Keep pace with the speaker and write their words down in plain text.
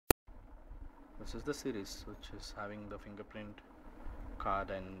This is the series which is having the fingerprint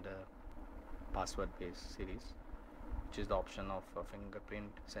card and password based series, which is the option of a fingerprint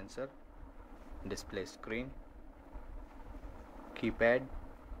sensor, display screen, keypad.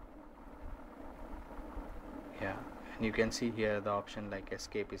 Yeah, and you can see here the option like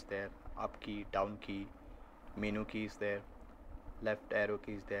escape is there, up key, down key, menu key is there, left arrow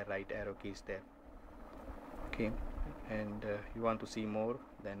key is there, right arrow key is there. Okay, and you want to see more,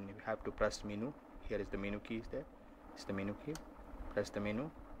 then you have to press menu. Here is the menu key is there. It's the menu key. Press the menu.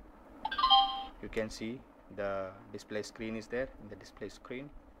 You can see the display screen is there. In the display screen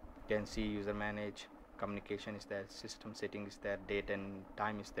you can see user manage, communication is there, system setting is there, date and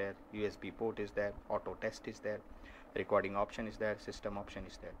time is there, USB port is there, auto test is there, recording option is there, system option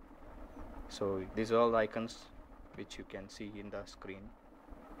is there. So these are all the icons which you can see in the screen.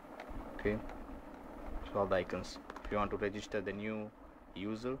 Okay, so all the icons. If you want to register the new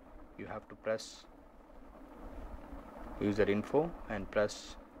user, you have to press user info and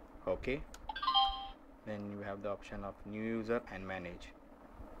press OK. Then you have the option of new user and manage.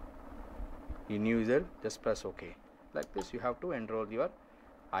 In new user, just press OK. Like this, you have to enroll your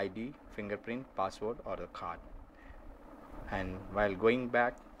ID, fingerprint, password or the card, and while going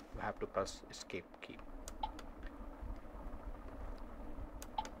back you have to press escape key.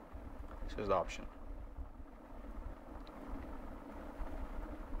 This is the option.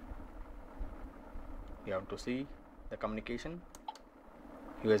 You have to see the communication,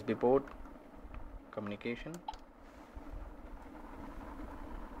 USB port, communication,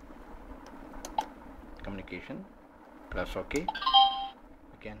 press OK. You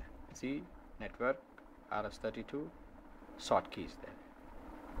can see network, RS32, short keys there.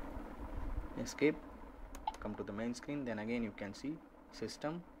 Escape, come to the main screen, then again you can see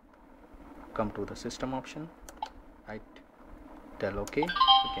system, come to the system option, right, tell OK.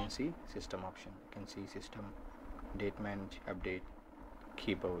 You can see system option, you can see system, date manage, update,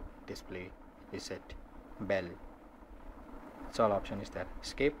 keyboard, display, reset, bell. It's all option is there.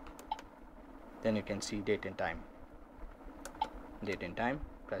 Escape, then you can see date and time,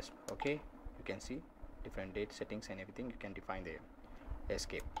 press OK. You can see different date settings and everything you can define there.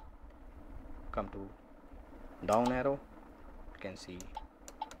 Escape, come to down arrow, you can see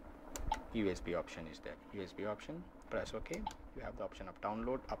USB option is there. USB option, press OK. You have the option of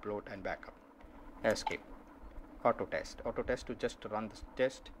download, upload and backup. Escape, auto test to just run this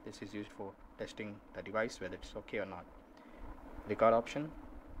test. This is used for testing the device whether it's okay or not. Record option,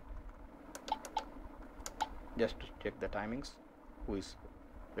 just to check the timings, who is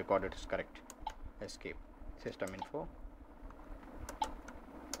recorded is correct. Escape, system info,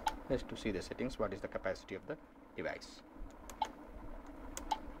 just to see the settings, what is the capacity of the device.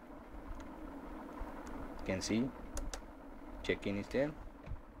 You can see check-in is there,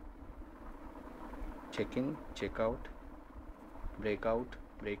 check-in, check-out, breakout,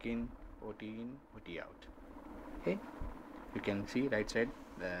 break-in, OT in, OT out. Okay, you can see right side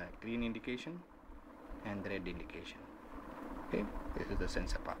the green indication and the red indication. Okay, this is the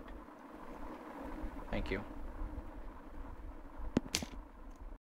sensor part. Thank you.